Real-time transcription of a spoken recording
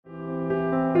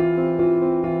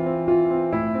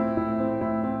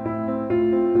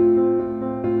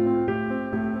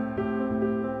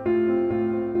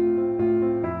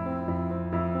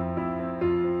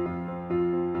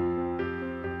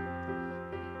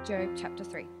Job chapter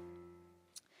 3.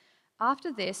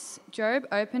 After this, Job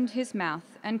opened his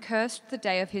mouth and cursed the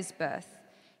day of his birth.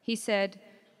 He said,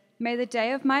 "May the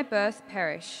day of my birth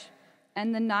perish,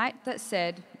 and the night that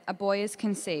said, 'A boy is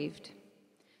conceived.'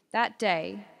 That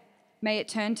day, may it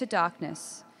turn to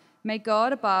darkness. May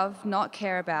God above not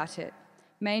care about it.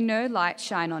 May no light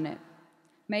shine on it.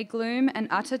 May gloom and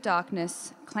utter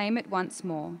darkness claim it once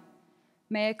more.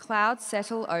 May a cloud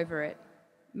settle over it.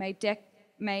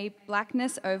 May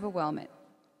blackness overwhelm it.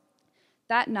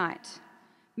 That night,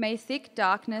 may thick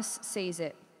darkness seize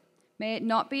it. May it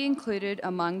not be included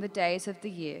among the days of the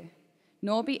year,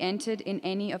 nor be entered in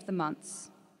any of the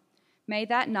months. May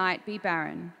that night be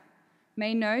barren.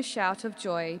 May no shout of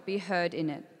joy be heard in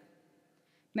it.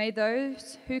 May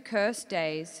those who curse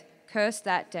days curse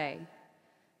that day,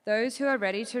 those who are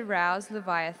ready to rouse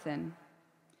Leviathan.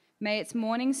 May its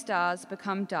morning stars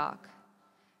become dark.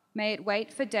 May it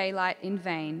wait for daylight in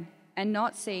vain and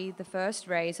not see the first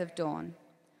rays of dawn.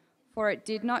 For it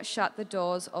did not shut the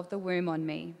doors of the womb on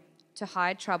me to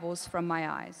hide troubles from my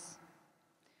eyes.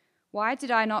 Why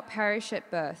did I not perish at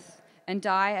birth and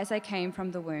die as I came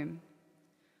from the womb?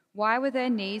 Why were there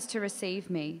knees to receive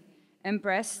me and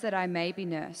breasts that I may be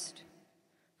nursed?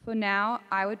 For now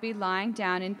I would be lying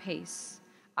down in peace.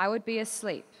 I would be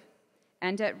asleep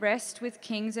and at rest with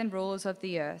kings and rulers of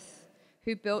the earth,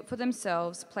 who built for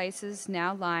themselves places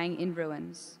now lying in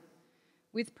ruins,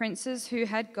 with princes who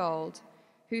had gold,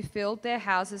 who filled their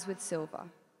houses with silver.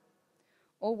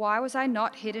 Or why was I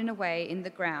not hidden away in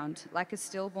the ground like a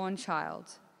stillborn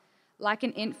child, like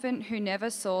an infant who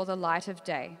never saw the light of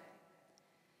day?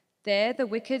 There the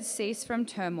wicked cease from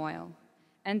turmoil,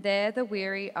 and there the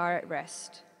weary are at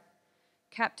rest.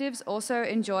 Captives also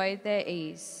enjoy their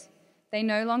ease. They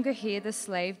no longer hear the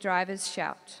slave drivers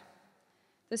shout.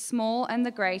 The small and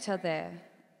the great are there,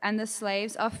 and the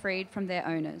slaves are freed from their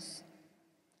owners.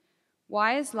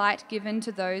 Why is light given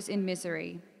to those in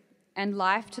misery, and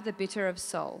life to the bitter of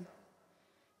soul?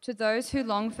 To those who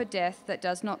long for death that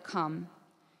does not come,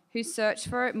 who search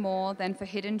for it more than for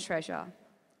hidden treasure,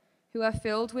 who are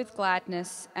filled with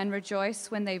gladness and rejoice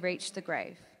when they reach the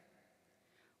grave.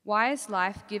 Why is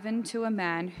life given to a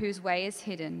man whose way is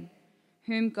hidden,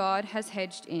 whom God has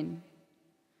hedged in?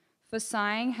 For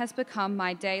sighing has become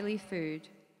my daily food.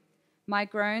 My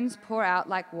groans pour out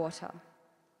like water.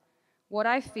 What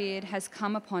I feared has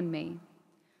come upon me.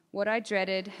 What I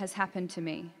dreaded has happened to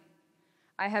me.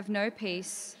 I have no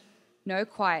peace, no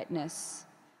quietness.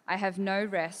 I have no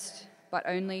rest, but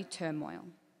only turmoil."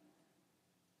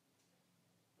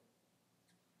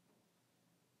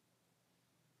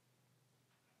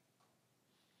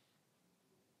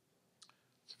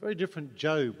 It's a very different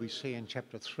Job we see in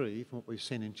chapter 3 from what we've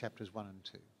seen in chapters 1 and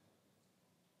 2.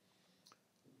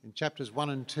 In chapters 1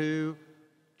 and 2,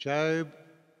 Job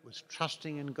was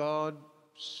trusting in God,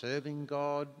 serving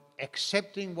God,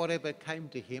 accepting whatever came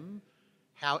to him,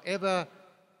 however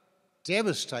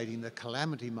devastating the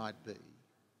calamity might be,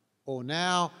 or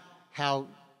now how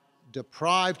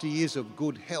deprived he is of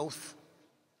good health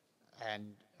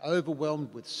and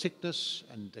overwhelmed with sickness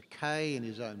and decay in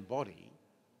his own body.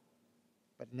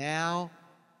 But now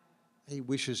he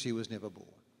wishes he was never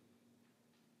born.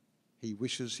 He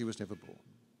wishes he was never born.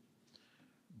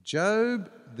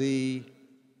 Job, the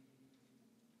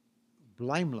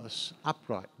blameless,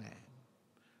 upright man,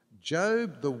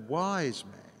 Job, the wise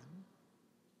man,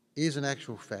 is in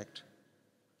actual fact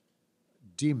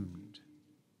dimmed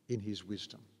in his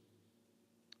wisdom.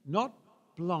 Not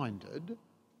blinded,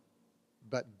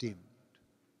 but dimmed.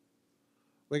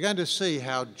 We're going to see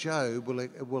how Job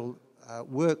will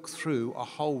work through a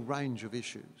whole range of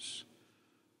issues.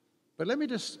 But let me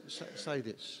just say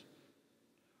this.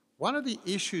 One of the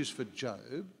issues for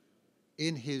Job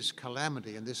in his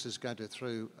calamity, and this is going to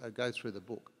go through the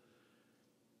book,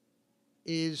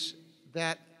 is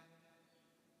that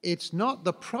it's not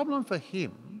the problem for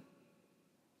him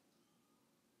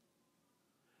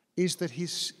is that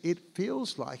it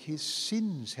feels like his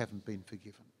sins haven't been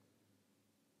forgiven.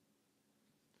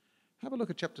 Have a look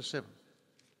at chapter 7.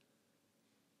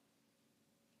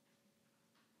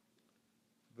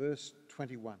 Verse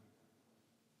 21.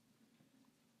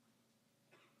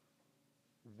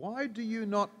 Why do you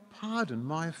not pardon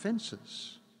my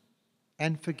offences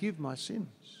and forgive my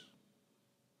sins?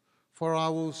 For I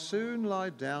will soon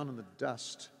lie down in the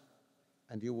dust,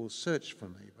 and you will search for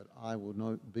me, but I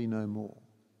will be no more.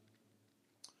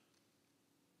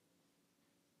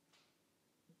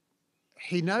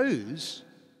 He knows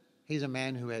he's a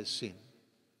man who has sin,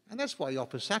 and that's why he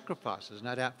offers sacrifices,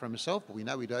 no doubt for himself, but we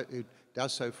know he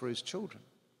does so for his children.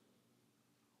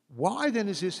 Why then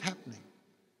is this happening?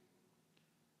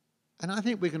 And I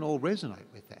think we can all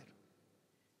resonate with that.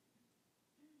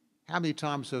 How many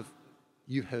times have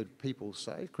you heard people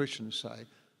say, Christians say,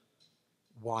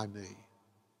 why me?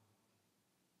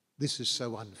 This is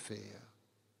so unfair.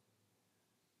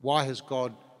 Why has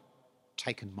God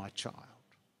taken my child?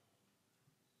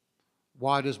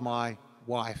 Why does my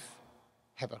wife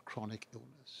have a chronic illness?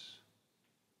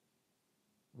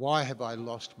 Why have I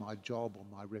lost my job or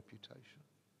my reputation?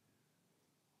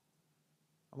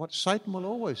 And what Satan will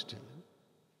always do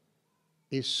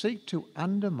is seek to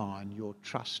undermine your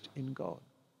trust in God.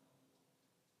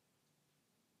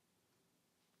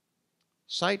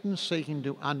 Satan's seeking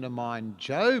to undermine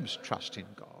Job's trust in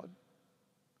God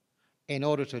in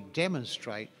order to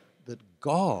demonstrate that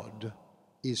God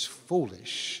is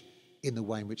foolish in the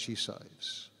way in which he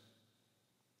saves.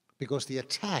 Because the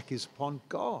attack is upon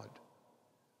God.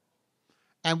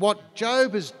 And what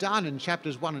Job has done in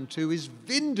chapters 1 and 2 is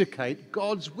vindicate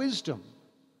God's wisdom.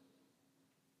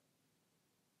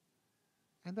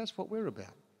 And that's what we're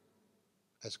about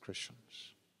as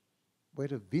Christians. We're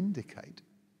to vindicate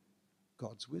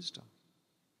God's wisdom.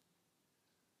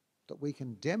 That we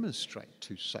can demonstrate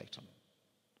to Satan,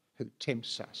 who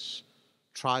tempts us,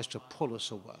 tries to pull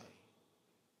us away,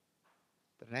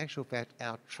 that in actual fact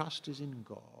our trust is in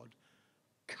God,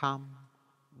 come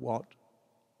what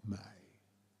may.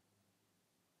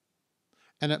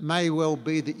 And it may well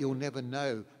be that you'll never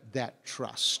know that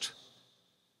trust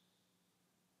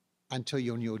until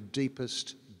you're in your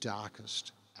deepest,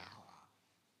 darkest hour.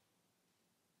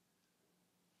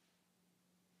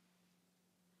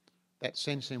 That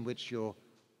sense in which you're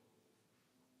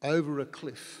over a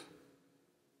cliff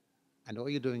and all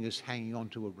you're doing is hanging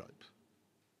onto a rope.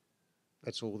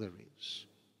 That's all there is.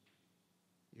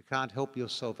 You can't help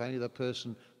yourself. Only the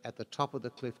person at the top of the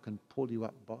cliff can pull you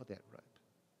up by that rope.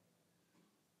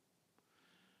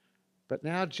 But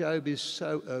now Job is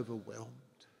so overwhelmed.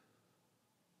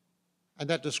 And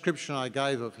that description I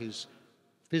gave of his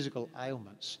physical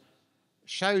ailments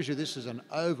shows you this is an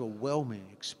overwhelming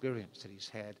experience that he's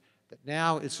had, that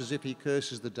now it's as if he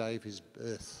curses the day of his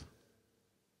birth.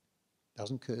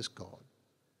 Doesn't curse God.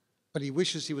 But he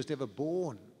wishes he was never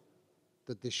born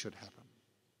that this should happen.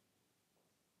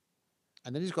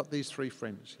 And then he's got these three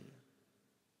friends here.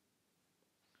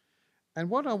 And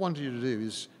what I want you to do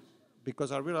is,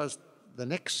 because I realise the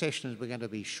next session is we're going to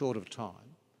be short of time,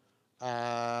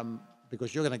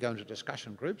 because you're going to go into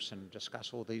discussion groups and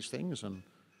discuss all these things and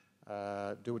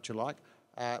do what you like.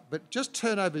 But just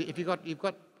turn over, if you've got,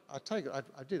 I take it,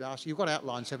 I did ask, you've got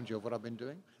outlines, haven't you, of what I've been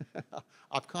doing?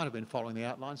 I've kind of been following the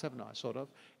outlines, haven't I, sort of?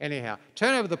 Anyhow,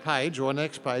 turn over the page or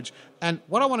next page, and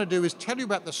what I want to do is tell you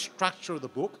about the structure of the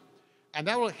book, and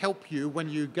that will help you when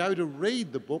you go to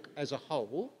read the book as a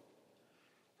whole.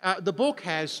 The book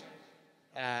has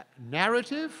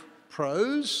narrative,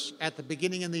 prose at the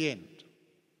beginning and the end.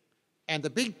 And the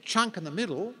big chunk in the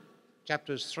middle,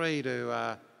 chapters 3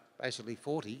 to basically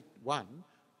 41,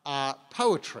 are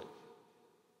poetry,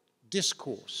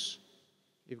 discourse.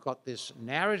 You've got this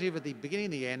narrative at the beginning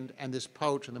and the end and this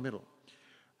poetry in the middle.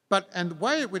 And the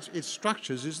way in which it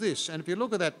structures is this, and if you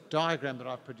look at that diagram that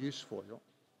I've produced for you,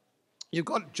 you've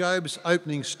got Job's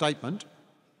opening statement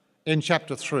in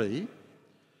chapter 3.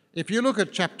 If you look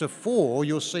at chapter 4,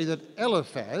 you'll see that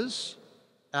Eliphaz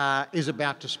is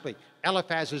about to speak.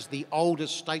 Eliphaz is the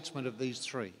oldest statesman of these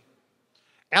three.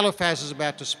 Eliphaz is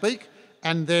about to speak,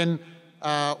 and then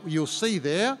you'll see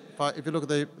there, if you look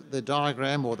at the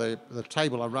diagram, or the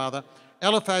table rather,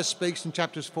 Eliphaz speaks in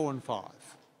chapters 4 and 5.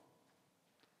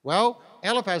 Well,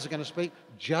 Eliphaz is going to speak,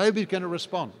 Job is going to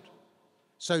respond.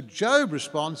 So Job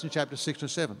responds in chapter 6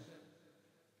 and 7.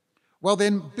 Well,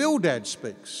 then Bildad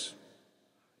speaks.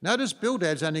 Notice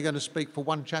Bildad's only going to speak for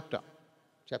one chapter,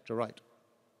 chapter 8.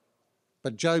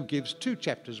 But Job gives 2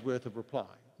 chapters worth of reply,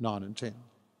 9 and 10.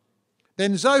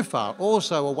 Then Zophar,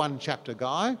 also a one-chapter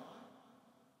guy,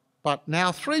 but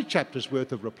now 3 chapters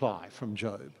worth of reply from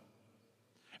Job.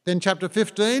 Then chapter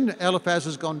 15, Eliphaz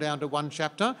has gone down to 1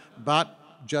 chapter,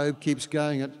 but Job keeps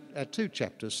going at 2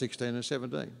 chapters, 16 and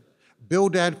 17.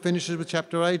 Bildad finishes with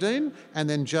chapter 18, and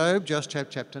then Job just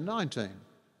chapter 19.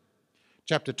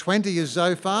 Chapter 20 is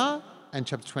Zophar, and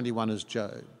chapter 21 is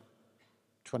Job.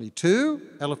 22,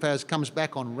 Eliphaz comes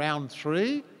back on round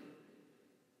 3.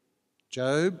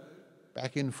 Job,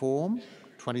 back in form,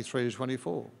 23 to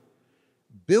 24.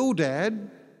 Bildad,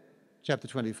 chapter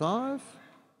 25,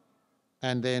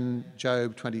 and then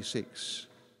Job 26.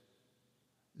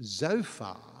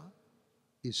 Zophar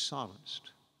is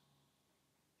silenced.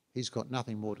 He's got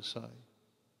nothing more to say.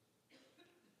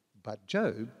 But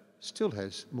Job still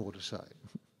has more to say.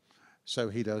 So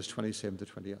he does 27 to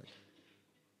 28.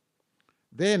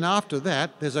 Then after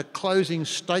that, there's a closing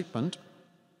statement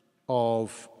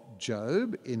of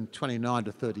Job in 29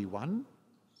 to 31,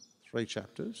 3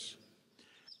 chapters.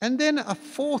 And then a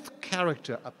fourth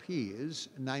character appears,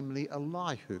 namely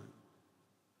Elihu.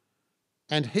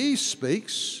 And he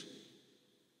speaks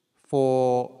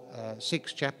for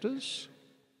 6 chapters,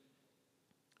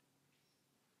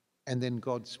 and then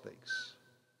God speaks.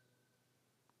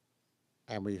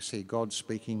 And we see God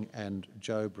speaking and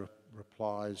Job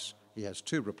replies. He has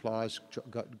 2 replies.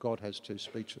 God has 2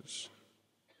 speeches.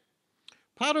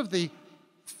 Part of the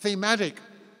thematic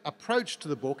approach to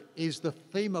the book is the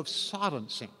theme of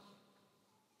silencing.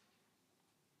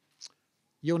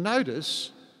 You'll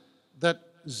notice that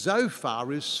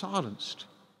Zophar is silenced.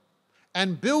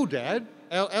 And Bildad,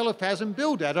 Eliphaz and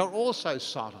Bildad are also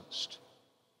silenced.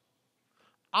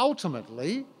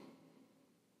 Ultimately,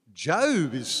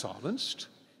 Job is silenced.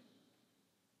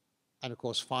 And of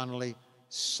course, finally,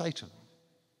 Satan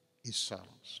is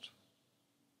silenced.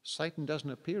 Satan doesn't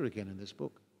appear again in this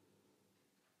book.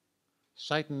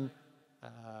 Satan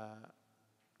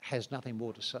has nothing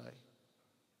more to say,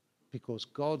 because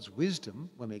God's wisdom,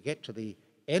 when we get to the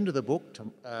end of the book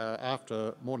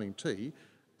after morning tea,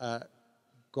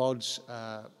 God's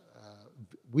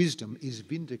wisdom is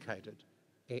vindicated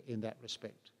in that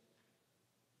respect.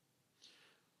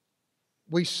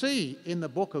 We see in the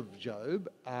book of Job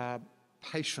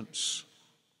patience.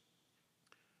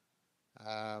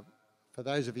 For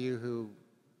those of you who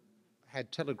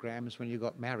had telegrams when you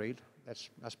got married, that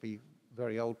must be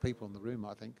very old people in the room,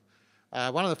 I think.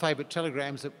 One of the favourite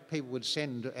telegrams that people would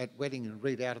send at wedding and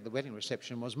read out at the wedding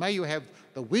reception was, "May you have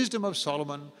the wisdom of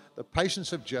Solomon, the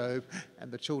patience of Job,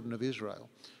 and the children of Israel."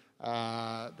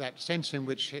 That sense in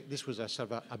which this was a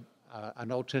sort of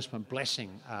an Old Testament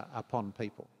blessing upon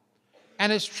people.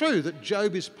 And it's true that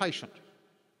Job is patient,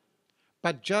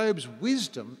 but Job's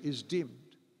wisdom is dimmed.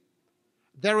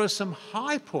 There are some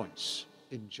high points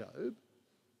in Job,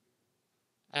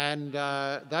 and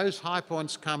those high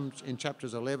points come in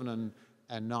chapters 11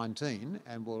 and 19,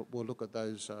 and we'll look at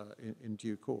those in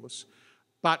due course.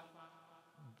 But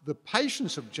the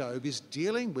patience of Job is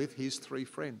dealing with his 3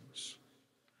 friends.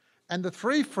 And the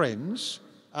 3 friends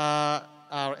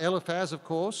are Eliphaz, of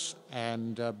course,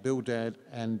 and Bildad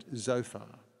and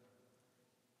Zophar.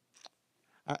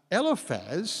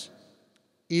 Eliphaz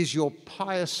is your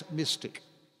pious mystic.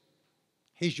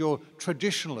 He's your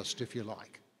traditionalist, if you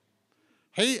like.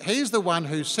 He's the one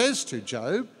who says to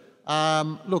Job,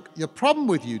 look, the problem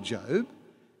with you, Job,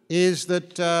 is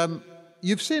that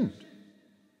you've sinned.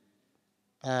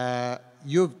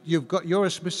 You're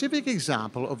a specific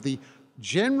example of the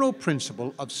general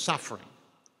principle of suffering.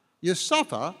 You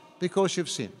suffer because you've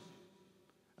sinned.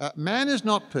 Man is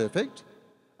not perfect,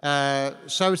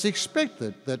 so it's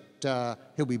expected that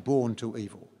he'll be born to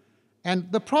evil.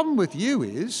 And the problem with you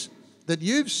is that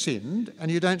you've sinned and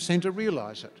you don't seem to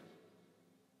realise it.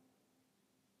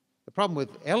 The problem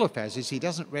with Eliphaz is he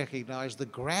doesn't recognise the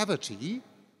gravity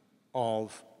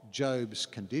of Job's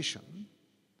condition,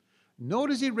 nor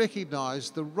does he recognise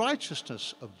the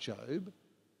righteousness of Job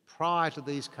prior to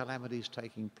these calamities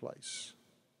taking place.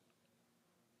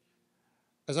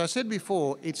 As I said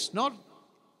before, it's not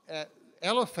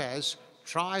Eliphaz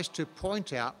tries to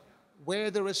point out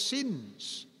where there are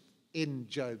sins in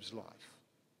Job's life.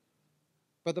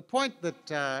 But the point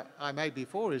that I made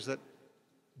before is that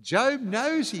Job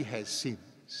knows he has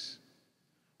sins.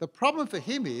 The problem for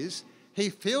him is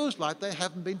he feels like they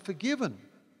haven't been forgiven.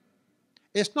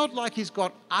 It's not like he's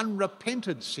got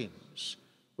unrepented sins,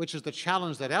 which is the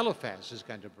challenge that Eliphaz is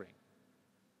going to bring.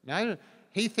 No,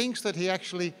 he thinks that he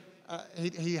actually,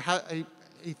 he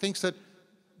thinks that,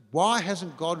 why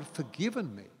hasn't God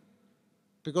forgiven me?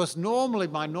 Because normally,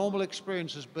 my normal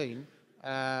experience has been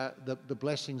the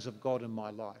blessings of God in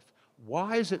my life.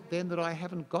 Why is it then that I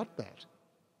haven't got that?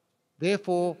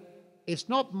 Therefore, it's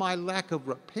not my lack of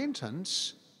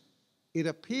repentance, it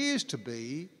appears to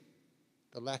be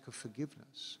the lack of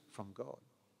forgiveness from God,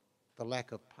 the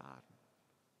lack of pardon.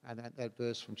 And that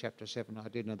verse from chapter 7, I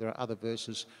did know there are other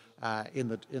verses in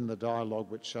the dialogue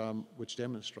which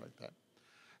demonstrate that.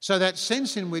 So that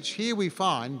sense in which here we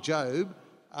find Job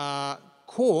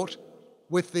caught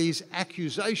with these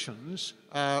accusations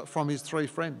from his 3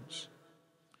 friends.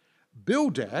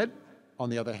 Bildad,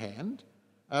 on the other hand,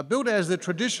 Bildad is the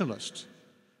traditionalist,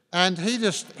 and he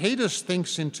just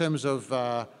thinks in terms of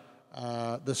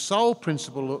the sole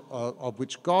principle of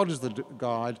which God is the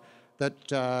guide,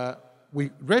 that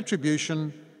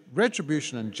retribution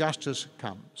and justice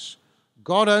comes.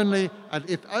 God only, and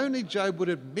if only Job would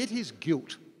admit his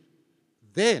guilt,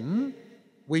 then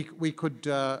we could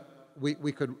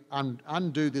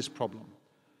undo this problem.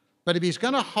 But if he's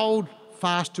going to hold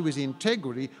fast to his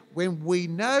integrity when we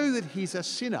know that he's a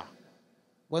sinner,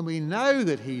 when we know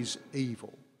that he's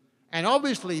evil, and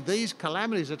obviously these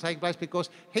calamities are taking place because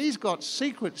he's got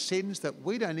secret sins that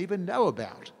we don't even know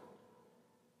about.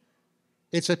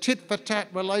 It's a tit-for-tat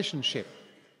relationship,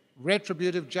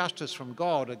 retributive justice from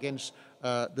God against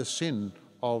the sin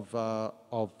of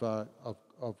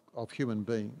human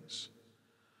beings.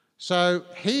 So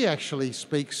he actually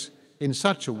speaks in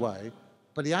such a way,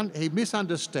 but he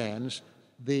misunderstands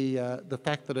the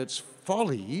fact that it's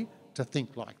folly to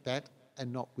think like that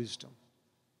and not wisdom.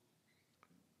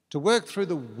 To work through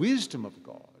the wisdom of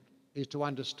God is to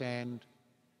understand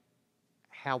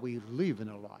how we live in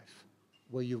a life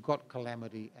where you've got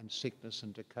calamity and sickness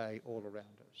and decay all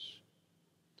around us.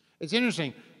 It's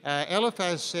interesting.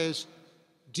 Eliphaz says,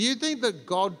 do you think that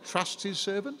God trusts his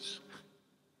servants?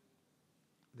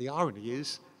 The irony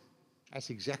is, that's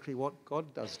exactly what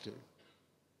God does do.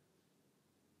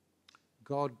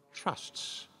 God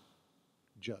trusts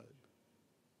Job.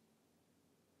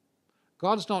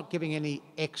 God's not giving any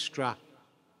extra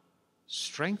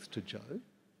strength to Job.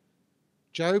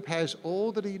 Job has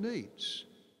all that he needs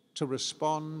to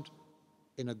respond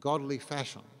in a godly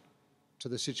fashion to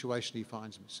the situation he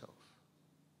finds himself.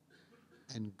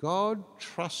 And God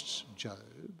trusts Job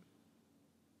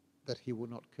that he will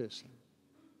not curse him.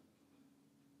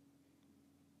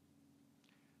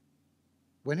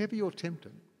 Whenever you're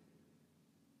tempted,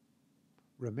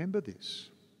 remember this.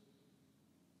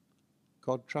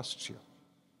 God trusts you. Do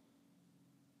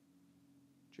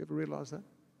you ever realise that?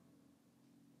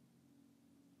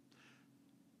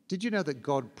 Did you know that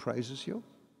God praises you?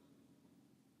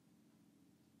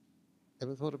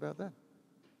 Ever thought about that?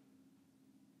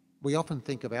 We often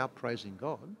think of our praising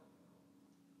God.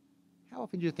 How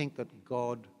often do you think that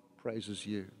God praises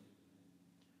you?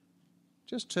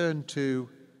 Just turn to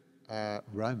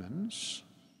Romans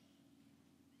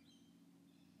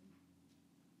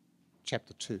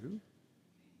chapter 2.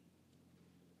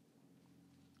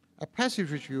 A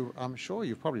passage which I'm sure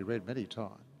you've probably read many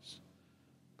times,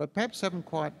 but perhaps haven't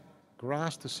quite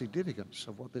grasped the significance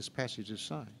of what this passage is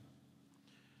saying.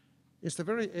 It's the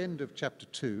very end of chapter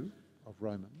 2 of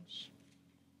Romans.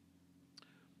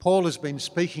 Paul has been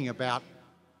speaking about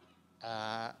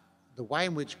the way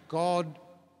in which God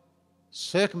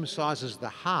circumcises the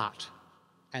heart,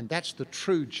 and that's the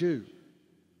true Jew.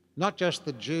 Not just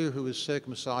the Jew who is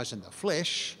circumcised in the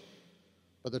flesh,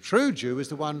 but the true Jew is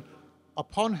the one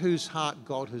upon whose heart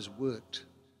God has worked.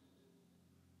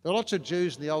 There are lots of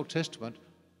Jews in the Old Testament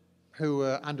who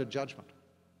were under judgment,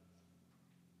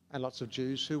 and lots of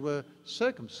Jews who were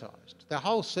circumcised. The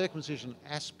whole circumcision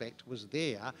aspect was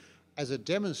there as a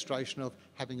demonstration of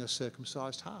having a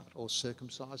circumcised heart or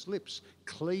circumcised lips,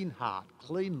 clean heart,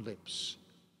 clean lips.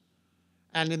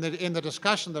 And in the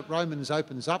discussion that Romans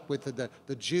opens up with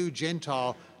the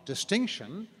Jew-Gentile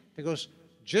distinction, because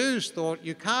Jews thought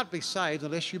you can't be saved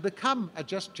unless you become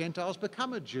Gentiles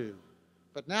become a Jew.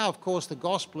 But now, of course, the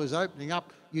gospel is opening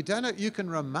up. You can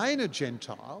remain a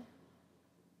Gentile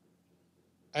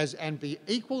and be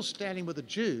equal standing with a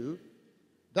Jew,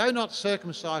 though not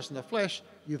circumcised in the flesh.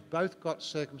 You've both got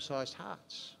circumcised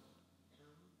hearts.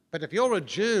 But if you're a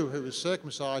Jew who is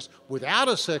circumcised without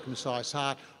a circumcised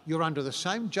heart, you're under the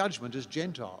same judgment as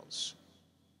Gentiles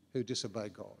who disobey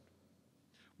God.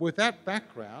 With that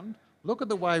background, look at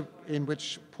the way in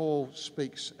which Paul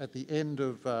speaks at the end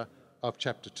of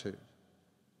chapter 2,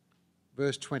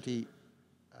 verse 28.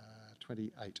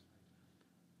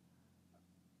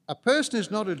 A person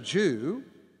is not a Jew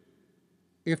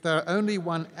if they are only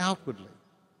one outwardly,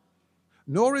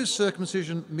 nor is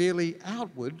circumcision merely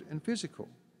outward and physical.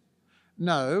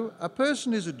 No, a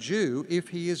person is a Jew if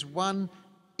he is one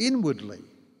inwardly,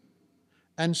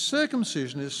 and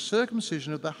circumcision is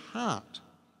circumcision of the heart,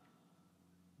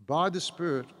 by the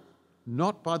Spirit,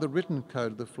 not by the written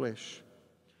code of the flesh.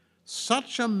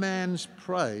 Such a man's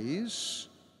praise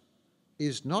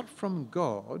is not from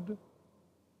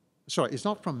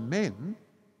men,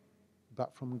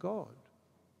 but from God.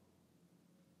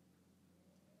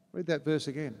 Read that verse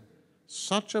again.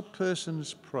 Such a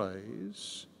person's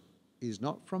praise is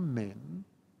not from men,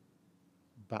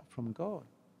 but from God.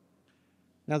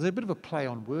 Now, there's a bit of a play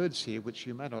on words here, which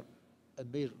you may not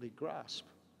immediately grasp.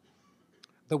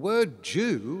 The word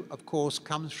Jew, of course,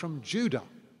 comes from Judah.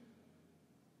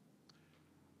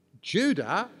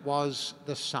 Judah was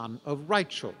the son of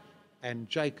Rachel and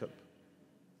Jacob.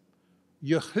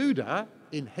 Yehudah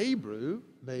in Hebrew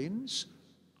means,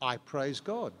 I praise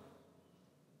God.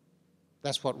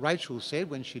 That's what Rachel said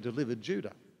when she delivered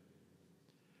Judah.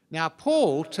 Now,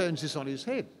 Paul turns this on his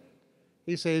head.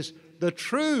 He says, the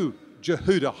true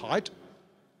Jehudahite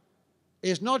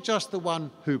is not just the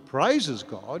one who praises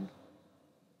God,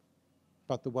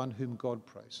 but the one whom God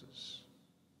praises.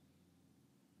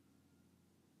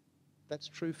 That's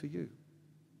true for you.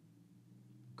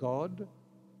 God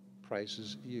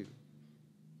praises you.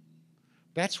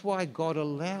 That's why God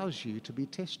allows you to be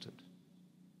tested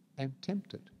and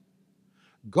tempted.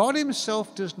 God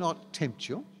himself does not tempt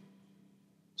you.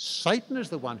 Satan is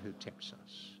the one who tempts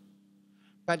us.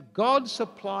 But God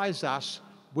supplies us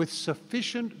with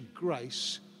sufficient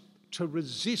grace to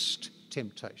resist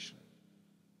temptation.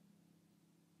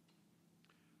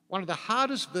 One of the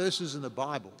hardest verses in the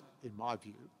Bible, in my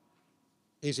view,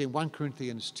 is in 1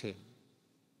 Corinthians 10,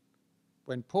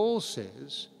 when Paul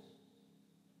says,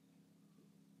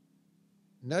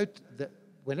 note that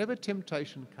whenever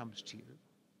temptation comes to you,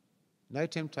 no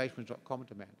temptation is not common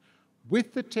to man.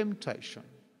 With the temptation,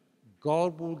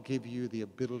 God will give you the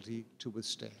ability to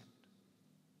withstand.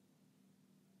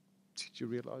 Did you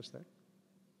realise that?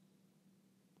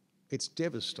 It's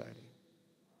devastating.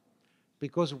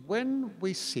 Because when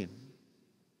we sin,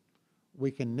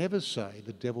 we can never say,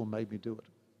 the devil made me do it.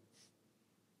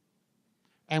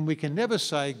 And we can never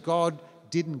say, God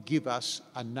didn't give us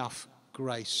enough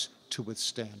grace to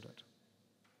withstand it.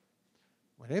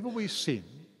 Whenever we sin,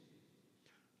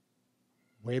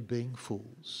 we're being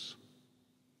fools.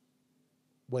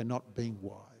 We're not being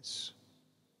wise.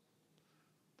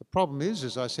 The problem is,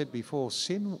 as I said before,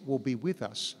 sin will be with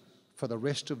us for the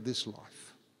rest of this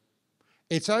life.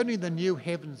 It's only the new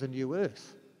heavens and new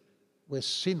earth where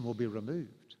sin will be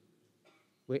removed,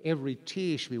 where every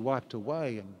tear shall be wiped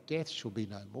away and death shall be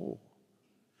no more.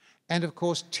 And of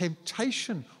course,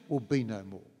 temptation will be no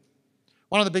more.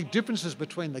 One of the big differences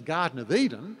between the Garden of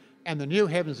Eden and the new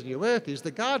heavens and new earth is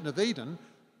the Garden of Eden,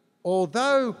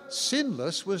 although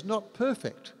sinless, was not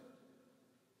perfect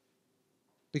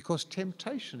because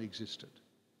temptation existed.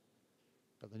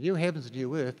 But the new heavens and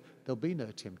new earth, there'll be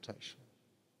no temptation.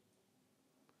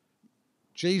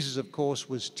 Jesus, of course,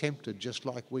 was tempted just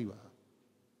like we were,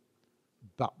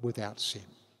 but without sin.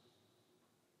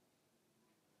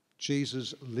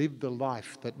 Jesus lived the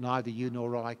life that neither you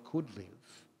nor I could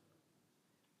live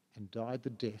and died the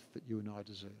death that you and I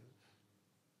deserve.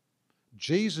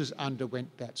 Jesus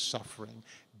underwent that suffering.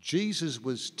 Jesus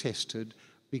was tested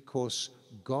because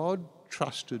God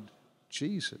trusted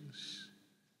Jesus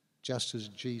just as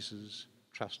Jesus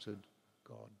trusted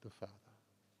God the Father.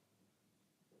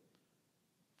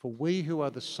 For we who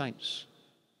are the saints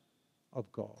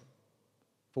of God,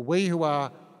 for we who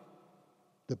are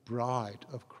the bride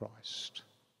of Christ,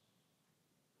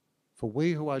 for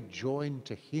we who are joined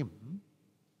to him,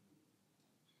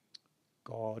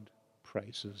 God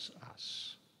praises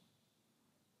us.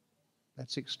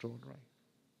 That's extraordinary.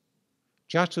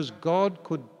 Just as God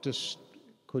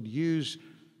could use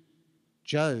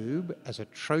Job as a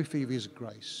trophy of his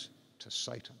grace to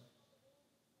Satan,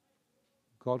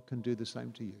 God can do the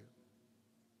same to you.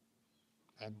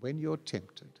 And when you're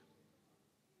tempted,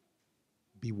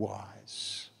 be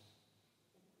wise.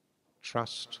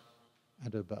 Trust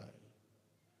and obey,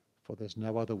 for there's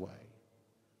no other way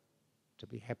to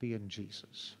be happy in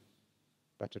Jesus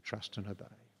but to trust and obey.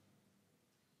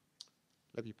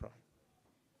 Let me pray.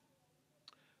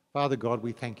 Father God,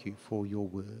 we thank you for your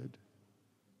word.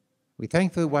 We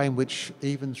thank the way in which,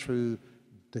 even through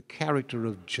the character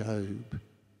of Job,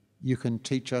 you can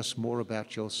teach us more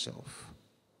about yourself.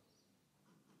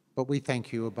 But we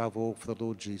thank you above all for the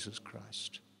Lord Jesus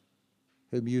Christ,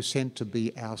 whom you sent to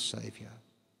be our Saviour,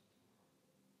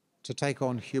 to take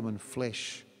on human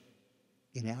flesh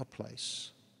in our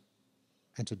place,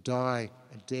 and to die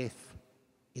a death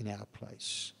in our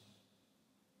place.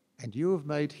 And you have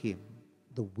made him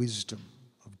the wisdom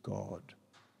of God.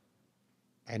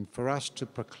 And for us to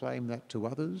proclaim that to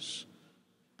others,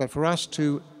 but for us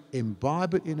to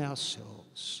imbibe it in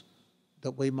ourselves,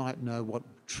 that we might know what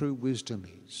true wisdom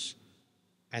is,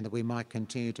 and that we might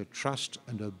continue to trust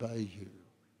and obey you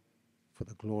for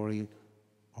the glory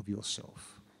of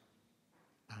yourself.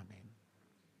 Amen.